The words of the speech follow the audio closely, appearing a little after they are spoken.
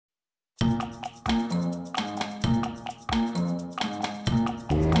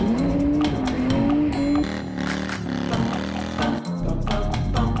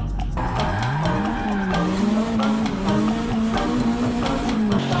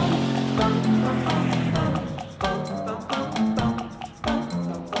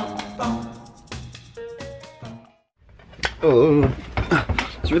Oh,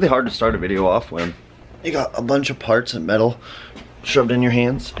 it's really hard to start a video off when you got a bunch of parts and metal shoved in your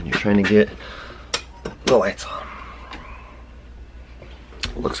hands and you're trying to get the lights on.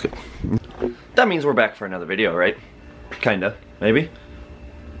 Looks good. That means we're back for another video, right? Kinda, maybe?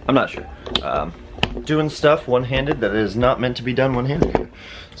 I'm not sure. Doing stuff one-handed that is not meant to be done one-handed here.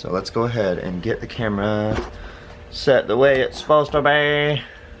 So let's go ahead and get the camera set the way it's supposed to be.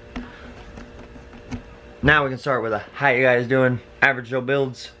 Now we can start with a how you guys doing? Average Joe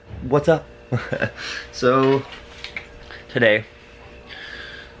Builds. What's up? So today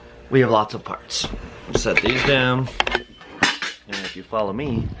we have lots of parts. Set these down, and if you follow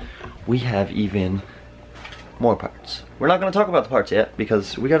me, we have even more parts. We're not going to talk about the parts yet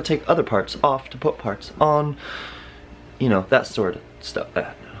because we got to take other parts off to put parts on. You know, that sort of stuff.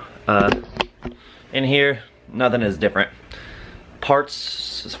 In here, nothing is different.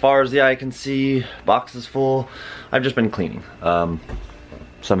 Parts as far as the eye can see, boxes full. I've just been cleaning.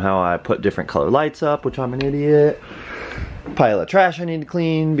 Somehow I put different color lights up, which I'm an idiot. Pile of trash I need to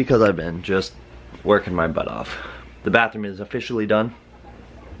clean because I've been just working my butt off. The bathroom is officially done.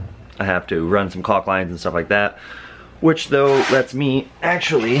 I have to run some caulk lines and stuff like that, which though lets me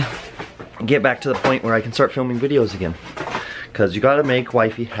actually get back to the point where I can start filming videos again. Because you gotta make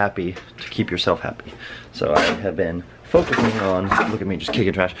wifey happy to keep yourself happy. So I have been focusing on, look at me just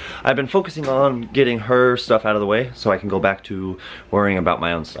kicking trash. I've been focusing on getting her stuff out of the way so I can go back to worrying about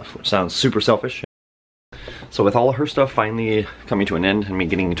my own stuff, which sounds super selfish. So with all of her stuff finally coming to an end and me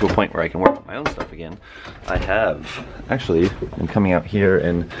getting to a point where I can work on my own stuff again, I have actually been coming out here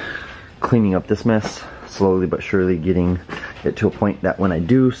and cleaning up this mess, slowly but surely getting it to a point that when I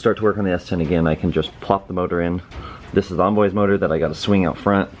do start to work on the S10 again, I can just plop the motor in. This is Envoy's motor that I got to swing out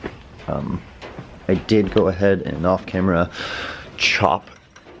front. I did go ahead and off camera chop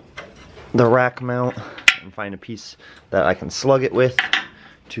the rack mount and find a piece that I can slug it with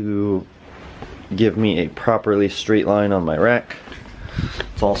to give me a properly straight line on my rack.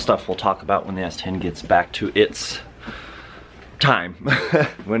 It's all stuff we'll talk about when the S10 gets back to its time.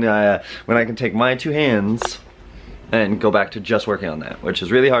 when I can take my two hands and go back to just working on that, which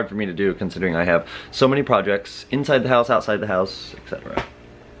is really hard for me to do considering I have so many projects inside the house, outside the house, etc.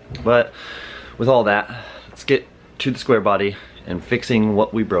 But with all that, let's get to the square body and fixing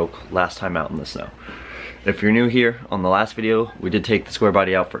what we broke last time out in the snow. If you're new here, on the last video, we did take the square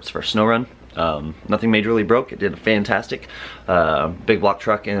body out for its first snow run. Nothing majorly broke. It did fantastic. Big block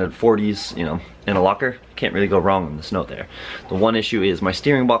truck in 40s, you know, in a locker. Can't really go wrong in the snow there. The one issue is my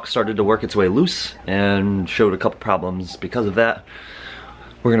steering box started to work its way loose and showed a couple problems because of that.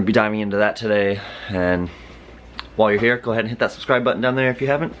 We're gonna be diving into that today, and while you're here, go ahead and hit that subscribe button down there if you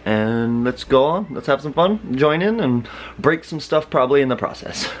haven't, and let's go on. Let's have some fun, join in, and break some stuff probably in the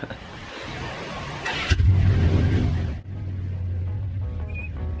process.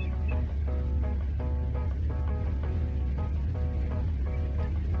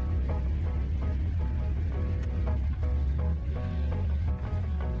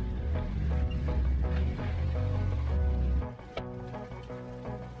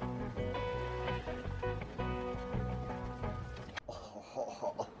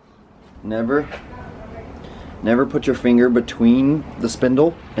 Never put your finger between the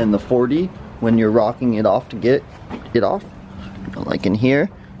spindle and the 40 when you're rocking it off to get it off. Like in here,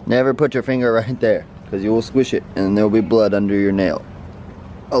 never put your finger right there because you will squish it and there will be blood under your nail.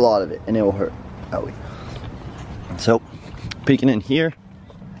 A lot of it, and it will hurt. Owie. So, peeking in here,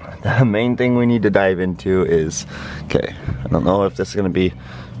 the main thing we need to dive into is, okay, I don't know if this is going to be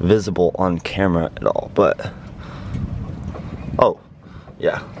visible on camera at all, but, oh,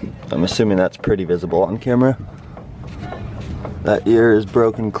 yeah, I'm assuming that's pretty visible on camera. That ear is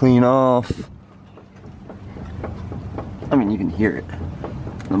broken clean off. I mean, you can hear it.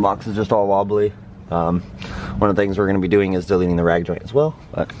 The box is just all wobbly. One of the things we're going to be doing is deleting the rag joint as well.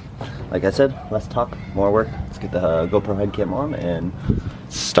 But like I said, less talk, more work. Let's get the GoPro head cam on and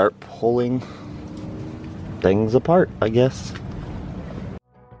start pulling things apart, I guess.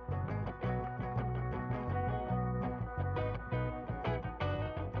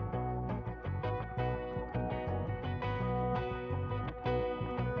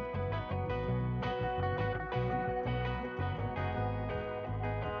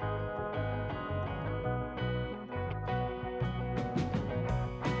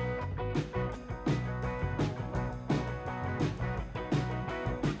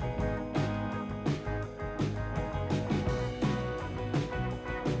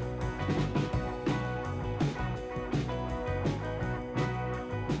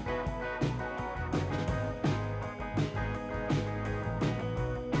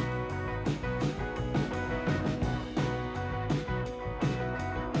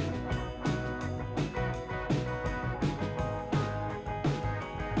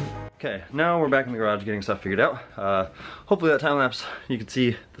 Okay, now we're back in the garage getting stuff figured out. Hopefully that time lapse, you can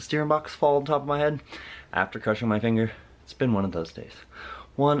see the steering box fall on top of my head after crushing my finger. It's been one of those days.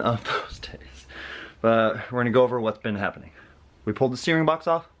 One of those days. But we're gonna go over what's been happening. We pulled the steering box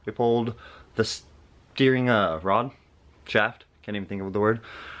off. We pulled the steering rod, shaft. Can't even think of the word.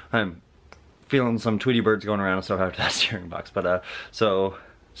 I'm feeling some Tweety birds going around so after that steering box. But so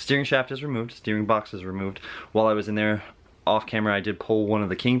steering shaft is removed, steering box is removed. While I was in there, off camera, I did pull one of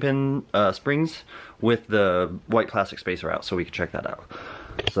the kingpin springs with the white plastic spacer out, so we could check that out.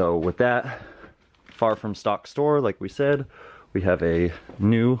 So with that, FarfromStockStore, like we said, we have a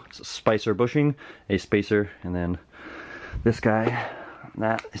new spicer bushing, a spacer, and then this guy,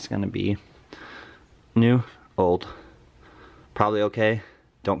 that is gonna be new, old, probably okay,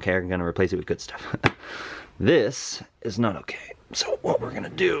 don't care, I'm gonna replace it with good stuff. This is not okay. So what we're gonna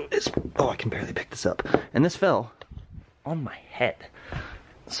do is, oh, I can barely pick this up, and this fell on my head.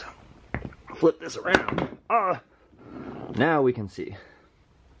 So flip this around. Now we can see.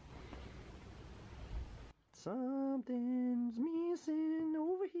 Something's missing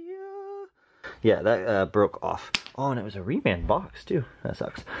over here. Yeah, that broke off. Oh, and it was a reman box too. That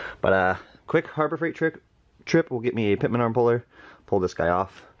sucks. But quick Harbor Freight trip will get me a pitman arm puller. Pull this guy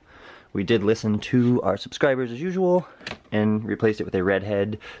off. We did listen to our subscribers as usual and replaced it with a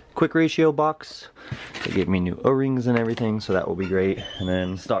RedHead quick ratio box. They gave me new O-rings and everything, so that will be great. And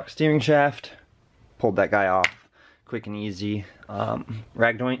then stock steering shaft, pulled that guy off, quick and easy.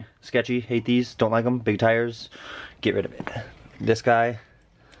 Rag joint, sketchy, hate these, don't like them, big tires, get rid of it. This guy,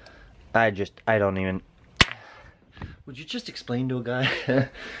 I don't even, would you just explain to a guy?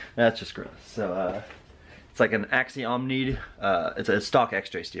 That's just gross. So, it's like an Axi Omni, it's a stock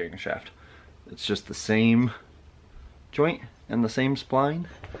XJ steering shaft. It's just the same joint and the same spline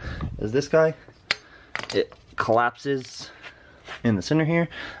as this guy. It collapses in the center here.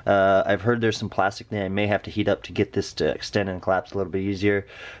 I've heard there's some plastic that I may have to heat up to get this to extend and collapse a little bit easier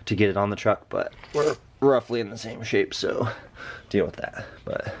to get it on the truck, but we're roughly in the same shape, so deal with that.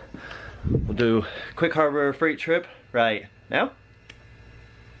 But we'll do quick Harbor Freight trip right now.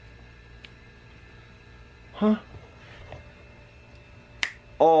 Huh?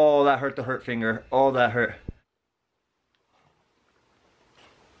 Oh, that hurt the hurt finger. Oh, that hurt.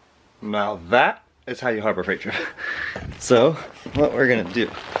 Now that is how you Harbor Freight trip. So, what we're gonna do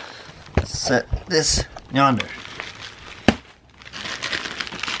is set this yonder.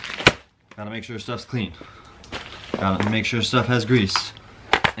 Gotta make sure stuff's clean. Gotta make sure stuff has grease.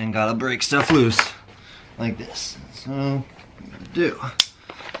 And gotta break stuff loose. Like this. So, what I'm gonna do.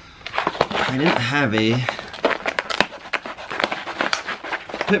 I didn't have a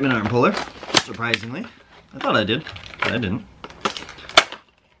pitman arm puller, surprisingly. I thought I did, but I didn't.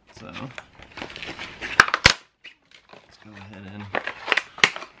 So, let's go ahead and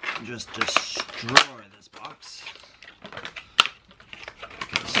just destroy this box.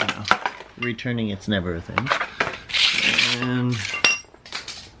 Because, you know, returning it's never a thing. And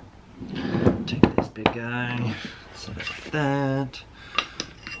take this big guy, set it like that.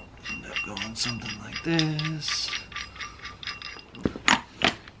 End up going something like this.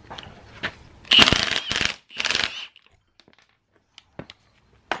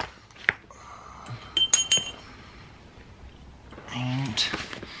 Ain't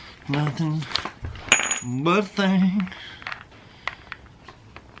nothing but a thing.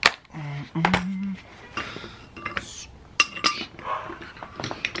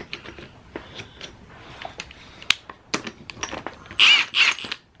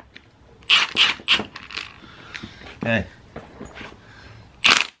 Okay.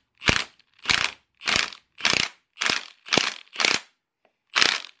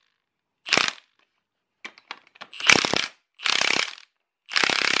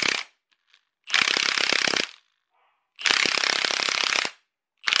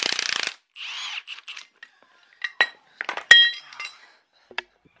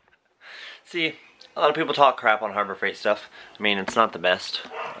 See, a lot of people talk crap on Harbor Freight stuff. I mean, it's not the best.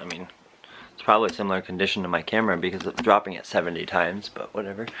 I mean, it's probably a similar condition to my camera because of dropping it 70 times, but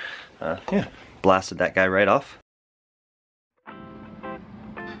whatever. Yeah, blasted that guy right off.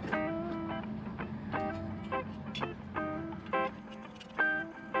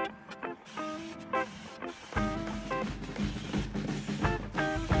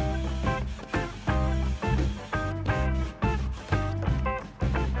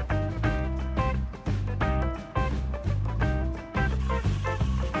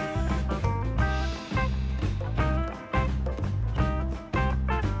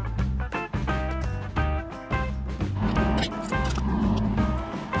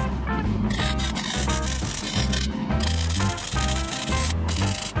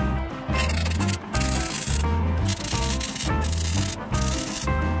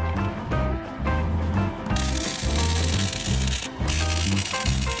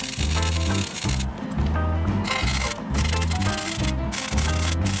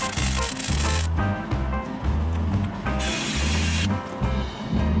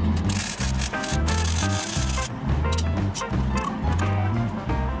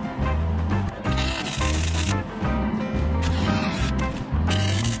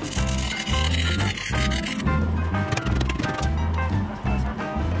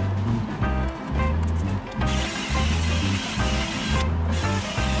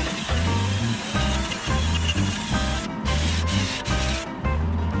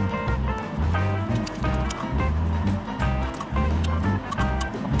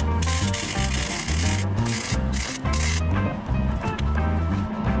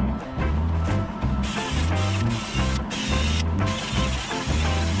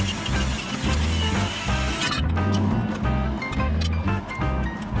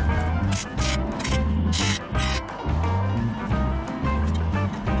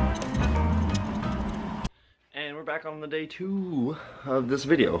 on the day 2 of this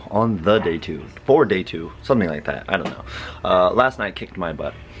video. On the day 2. For day 2. Something like that. I don't know. Last night kicked my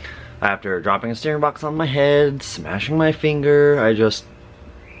butt. After dropping a steering box on my head, smashing my finger, I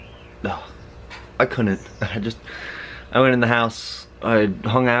couldn't. I went in the house, I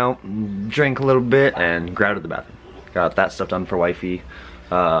hung out, drank a little bit, and got out of the bathroom. Got that stuff done for wifey.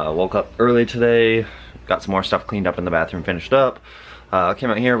 Woke up early today, got some more stuff cleaned up in the bathroom, finished up.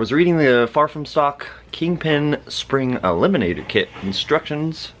 Came out here, was reading the Far From Stock Kingpin Spring Eliminator Kit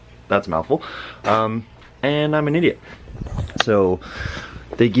instructions. That's a mouthful. And I'm an idiot. So,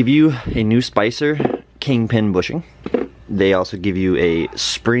 they give you a new Spicer Kingpin bushing. They also give you a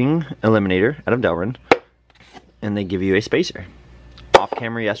spring eliminator out of Delrin. And they give you a spacer. Off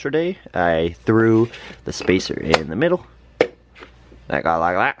camera yesterday, I threw the spacer in the middle. That got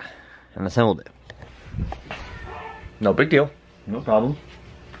like that. And assembled it. No big deal. No problem.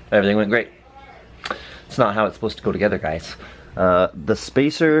 Everything went great. It's not how it's supposed to go together, guys. The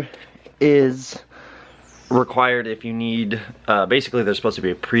spacer is required if you need, basically there's supposed to be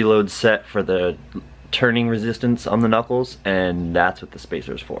a preload set for the turning resistance on the knuckles, and that's what the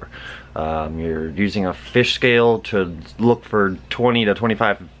spacer is for. You're using a fish scale to look for 20 to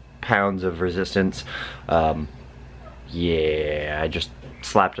 25 pounds of resistance. Yeah, I just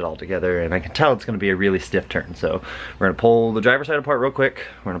slapped it all together, and I can tell it's going to be a really stiff turn. So we're going to pull the driver's side apart real quick.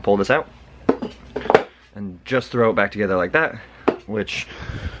 We're going to pull this out and just throw it back together like that, which,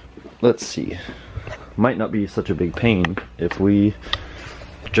 let's see, might not be such a big pain if we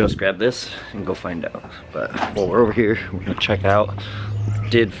just grab this and go find out. But while we're over here, we're going to check out.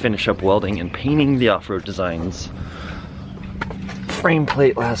 Did finish up welding and painting the off-road designs frame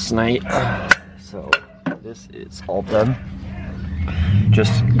plate last night. So this is all done.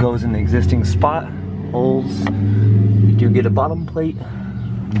 Just goes in the existing spot, holes. You do get a bottom plate,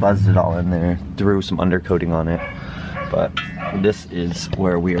 buzzed it all in there, threw some undercoating on it. But this is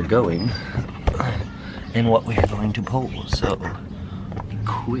where we are going and what we are going to pull. So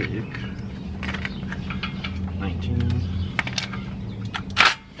quick 19.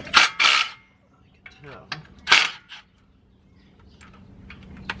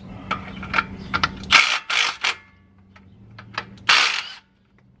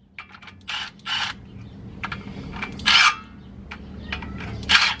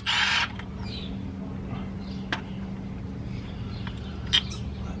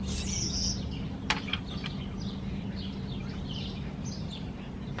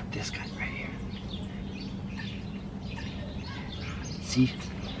 This guy right here. See?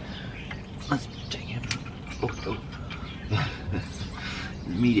 Let's take him. Oh.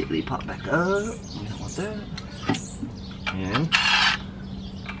 Immediately pop back up. We don't want that. And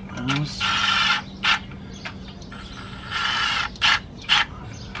mouse.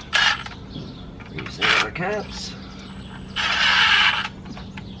 Reset our caps.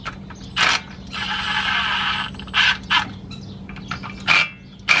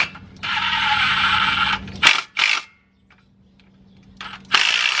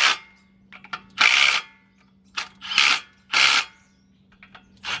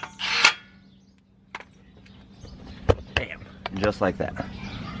 Just like that.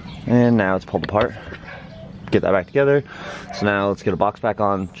 And now it's pulled apart. Get that back together. So now let's get a box back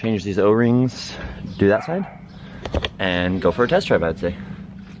on, change these O-rings, do that side, and go for a test drive, I'd say.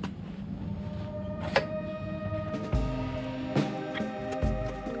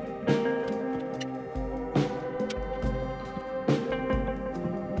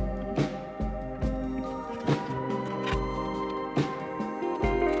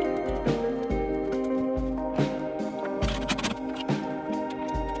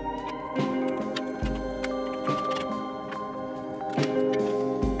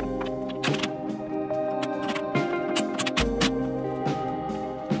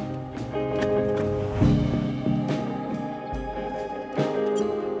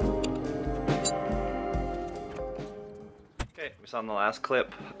 We saw in the last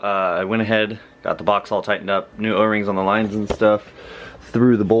clip, I went ahead, got the box all tightened up, new O-rings on the lines and stuff,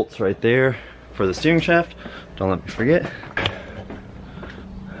 threw the bolts right there for the steering shaft. Don't let me forget.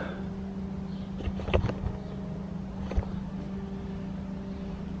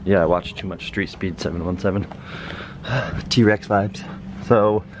 Yeah, I watched too much Street Speed 717. T-Rex vibes.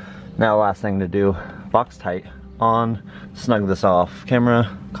 So now last thing to do, box tight on, snug this off,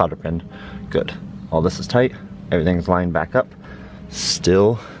 camera, cotter pin, good. All this is tight, everything's lined back up,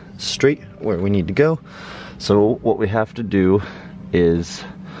 still straight where we need to go. So what we have to do is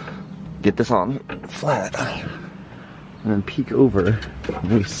get this on flat and then peek over and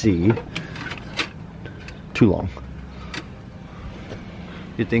we see too long.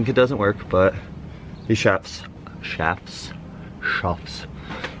 You'd think it doesn't work, but these shafts shafts.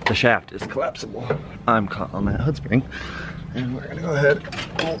 The shaft is collapsible. I'm caught on that hood spring, and we're gonna go ahead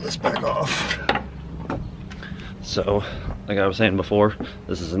and pull this back off. So, like I was saying before,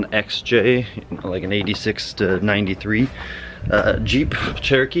 this is an XJ, like an 86 to 93 Jeep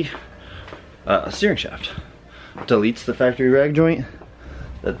Cherokee steering shaft. Deletes the factory rag joint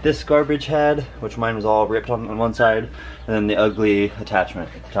that this garbage had, which mine was all ripped on one side, and then the ugly attachment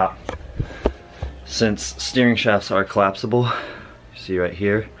at the top. Since steering shafts are collapsible, you see right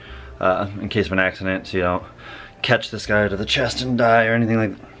here, in case of an accident, so you don't catch this guy to the chest and die or anything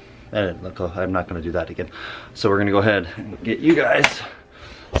like that. I'm not gonna do that again. So we're gonna go ahead and get you guys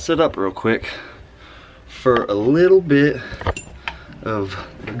set up real quick for a little bit of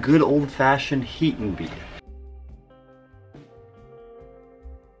good old-fashioned heat and beat.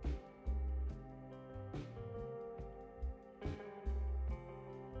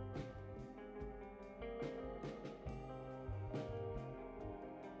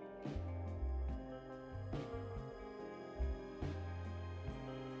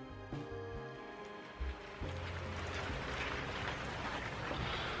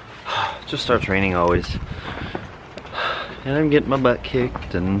 Just starts raining always, and I'm getting my butt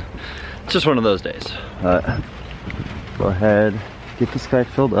kicked, and it's just one of those days. Go ahead, get this guy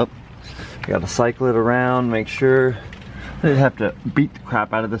filled up. I gotta cycle it around, make sure. I have to beat the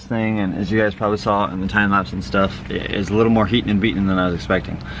crap out of this thing, and as you guys probably saw in the time lapse and stuff, it is a little more heating and beating than I was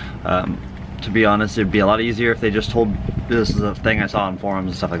expecting. To be honest, it'd be a lot easier if they just told, this is a thing I saw on forums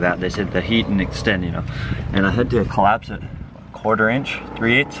and stuff like that, they said the heat and extend, you know, and I had to collapse it 1/4 inch,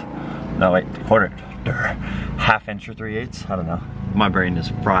 3/8. No, wait, half inch or 3/8, I don't know. My brain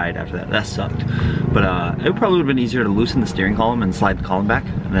is fried after that. That sucked. But it probably would have been easier to loosen the steering column and slide the column back,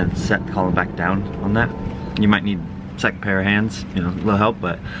 and then set the column back down on that. You might need a second pair of hands, you know, a little help,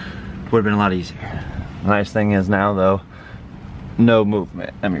 but it would have been a lot easier. The nice thing is now, though, no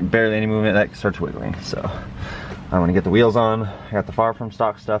movement. I mean, barely any movement. That starts wiggling. So I'm gonna get the wheels on. I got the far from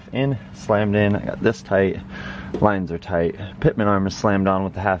stock stuff in, slammed in. I got this tight. Lines are tight. Pitman arm is slammed on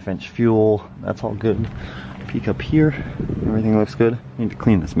with the 1/2 inch fuel. That's all good. Peek up here. Everything looks good. I need to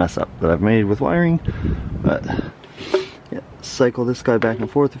clean this mess up that I've made with wiring. But yeah, cycle this guy back and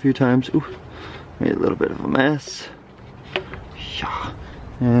forth a few times. Ooh, made a little bit of a mess. Yeah.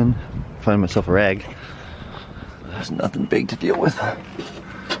 And find myself a rag. There's nothing big to deal with.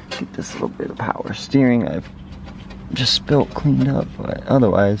 Get this little bit of power steering. I've just spilt cleaned up, but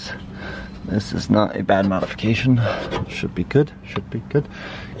otherwise this is not a bad modification. Should be good, should be good.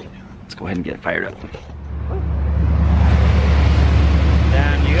 Let's go ahead and get it fired up.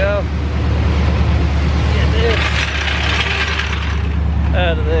 Down you go. Get this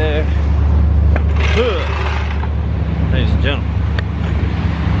out of there. Ladies and gentlemen,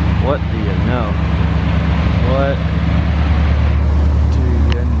 what do you know? What do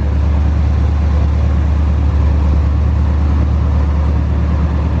you know?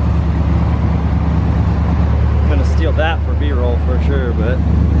 Steal that for B-roll for sure, but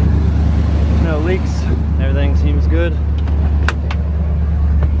no leaks. Everything seems good.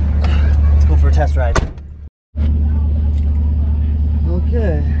 Let's go for a test ride.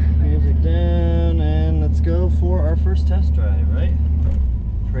 Okay, music down, and let's go for our first test drive, right?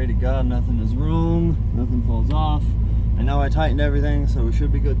 Pray to God nothing is wrong, nothing falls off. I know I tightened everything, so we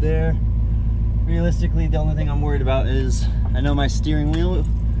should be good there. Realistically, the only thing I'm worried about is I know my steering wheel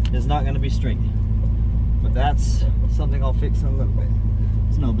is not going to be straight. But that's something I'll fix in a little bit.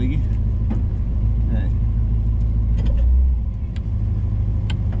 It's no biggie. Hey.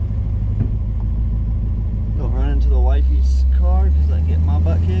 Go run into the wifey's car because I get my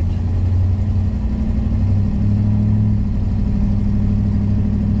butt kicked.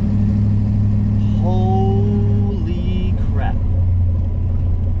 Holy crap.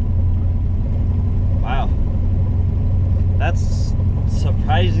 Wow. That's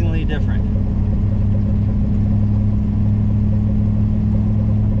surprisingly different.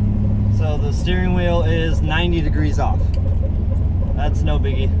 So the steering wheel is 90 degrees off. That's no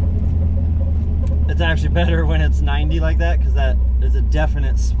biggie. It's actually better when it's 90 like that, because that is a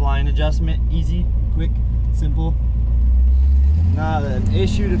definite spline adjustment. Easy, quick, simple. Not an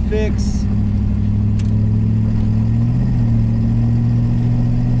issue to fix.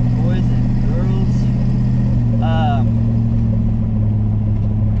 Boys and girls.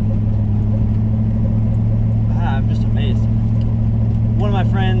 I'm just amazed. One of my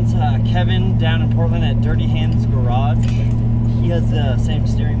friends, Kevin, down in Portland at Dirty Hands Garage, he has the same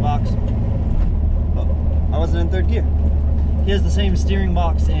steering box. Oh, I wasn't in third gear. He has the same steering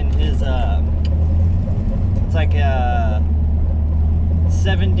box in his, it's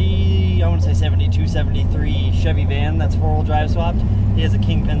 70, I want to say 72, 73 Chevy van that's 4-wheel drive swapped. He has a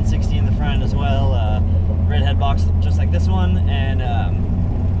Kingpin 60 in the front as well, RedHead box just like this one, and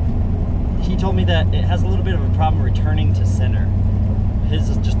he told me that it has a little bit of a problem returning to center. His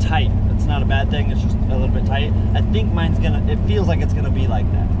is just tight. It's not a bad thing, it's just a little bit tight. I think mine's gonna, it feels like it's gonna be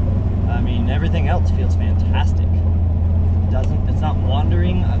like that. I mean, everything else feels fantastic. It's not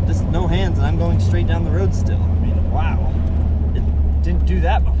wandering. Just no hands and I'm going straight down the road still. I mean, wow. It didn't do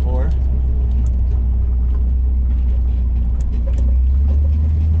that before.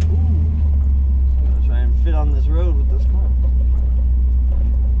 Ooh. I'm gonna try and fit on this road with this car.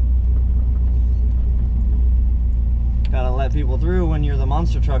 Gotta let people through when you're the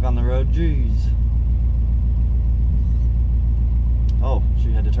monster truck on the road. Jeez. Oh,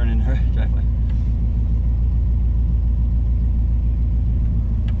 she had to turn in her driveway.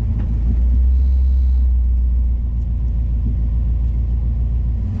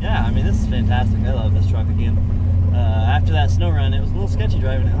 Yeah, I mean, this is fantastic. I love this truck again. After that snow run, it was a little sketchy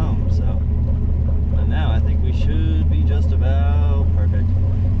driving it home, so. But now I think we should be just about perfect.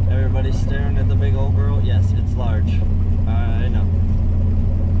 Everybody's staring at the big old girl. Yes, it's large. I know.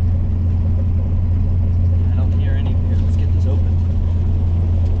 I don't hear any, here, let's get this open.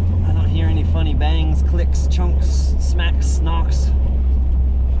 I don't hear any funny bangs, clicks, chunks, smacks, knocks.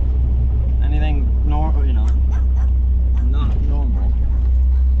 Anything normal, you know, not normal.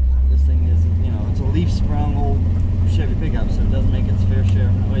 This thing is, you know, it's a leaf-sprung old Chevy pickup, so it doesn't make its fair share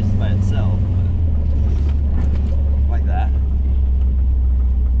of noises by itself, but like that.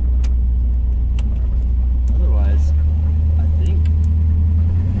 Otherwise, I think,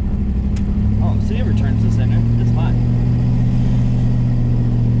 oh, see, it returns to center. It's fine.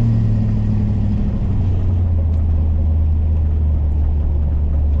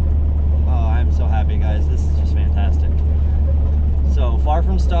 Oh, I'm so happy, guys. This is just fantastic. So, Far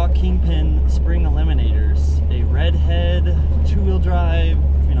From Stock Kingpin Spring Eliminators, a RedHead 2-wheel drive,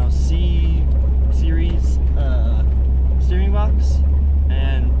 you know, C series steering box,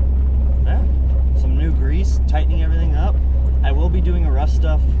 and yeah, some new grease, tightening everything up. I will be doing a rough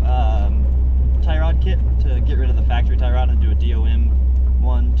stuff tie rod kit to get rid of the factory tie rod and do a DOM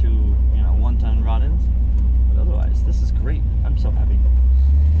 1 to, you know, 1-ton rod ends. But otherwise, this is great. I'm so happy.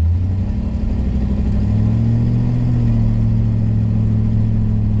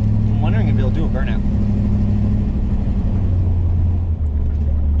 I'm wondering if he'll do a burnout.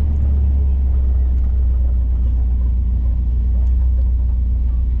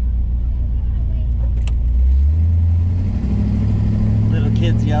 Little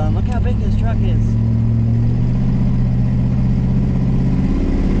kids yelling, look how big this truck is.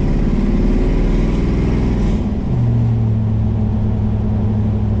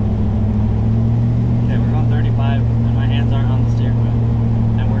 Okay, we're going 35 and my hands aren't on the steering wheel.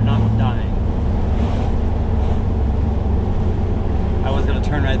 Dying. I was gonna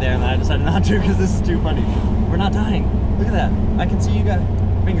turn right there and then I decided not to because this is too funny. We're not dying. Look at that. I can see you got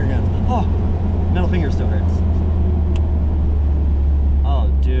finger guns. Oh, middle finger still hurts. Oh,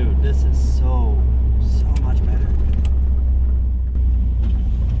 dude, this is so much better.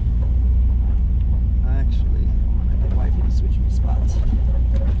 Actually, I'm gonna get wifey to switch me spots.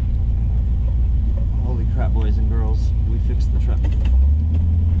 Holy crap, boys and girls, we fixed the truck.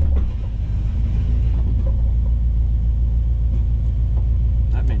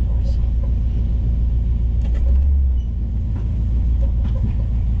 That made noise.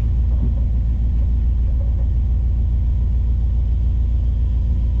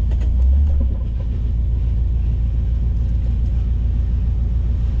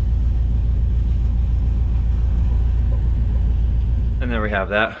 And there we have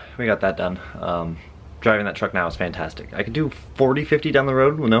that. We got that done. Driving that truck now is fantastic. I could do 40, 50 down the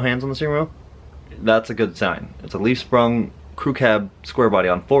road with no hands on the steering wheel. That's a good sign. It's a leaf-sprung crew cab square body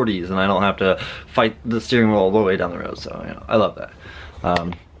on 40s and I don't have to fight the steering wheel all the way down the road, so you know, I love that.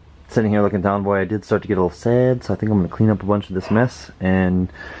 Sitting here looking down, boy, I did start to get a little sad, so I think I'm gonna clean up a bunch of this mess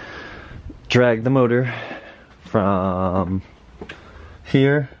and drag the motor from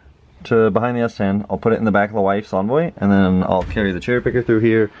here to behind the S10. I'll put it in the back of the wife's Envoy and then I'll carry the cherry picker through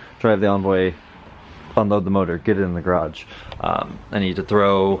here, drive the Envoy, unload the motor, get it in the garage. I need to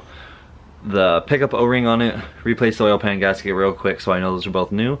throw the pickup O-ring on it, replace the oil pan gasket real quick so I know those are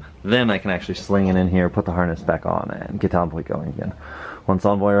both new. Then I can actually sling it in here, put the harness back on, and get the Envoy going again. Once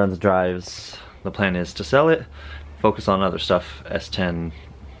Envoy runs drives, the plan is to sell it, focus on other stuff, S10,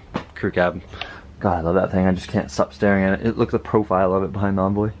 crew cab. God, I love that thing. I just can't stop staring at it. Look at the profile of it behind the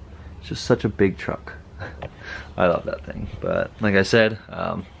Envoy. It's just such a big truck. I love that thing. But like I said,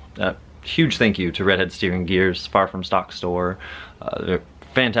 huge thank you to RedHead Steering Gears, FarfromStockStore. They're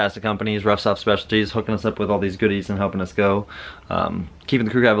fantastic companies, Rough Soft Specialties, hooking us up with all these goodies and helping us go. Keeping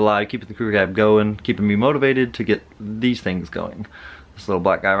the crew cab alive, keeping the crew cab going, keeping me motivated to get these things going. This little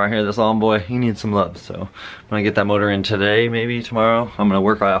black guy right here, this lawn boy, he needs some love. So I'm gonna get that motor in today, maybe tomorrow. I'm gonna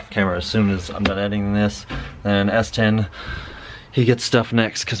work right off camera as soon as I'm done editing this. Then S10, he gets stuff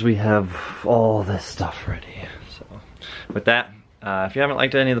next because we have all this stuff ready. So with that, if you haven't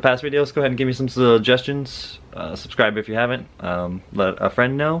liked any of the past videos, go ahead and give me some suggestions. Subscribe if you haven't. Let a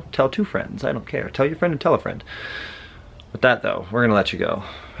friend know. Tell 2 friends. I don't care. Tell your friend and tell a friend. With that though, we're gonna let you go.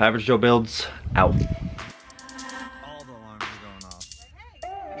 Average Joe Builds out. All the alarms are going off.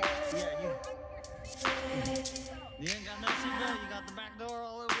 Yeah, you ain't got no seatbelt. You got the back door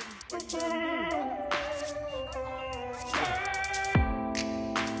all over.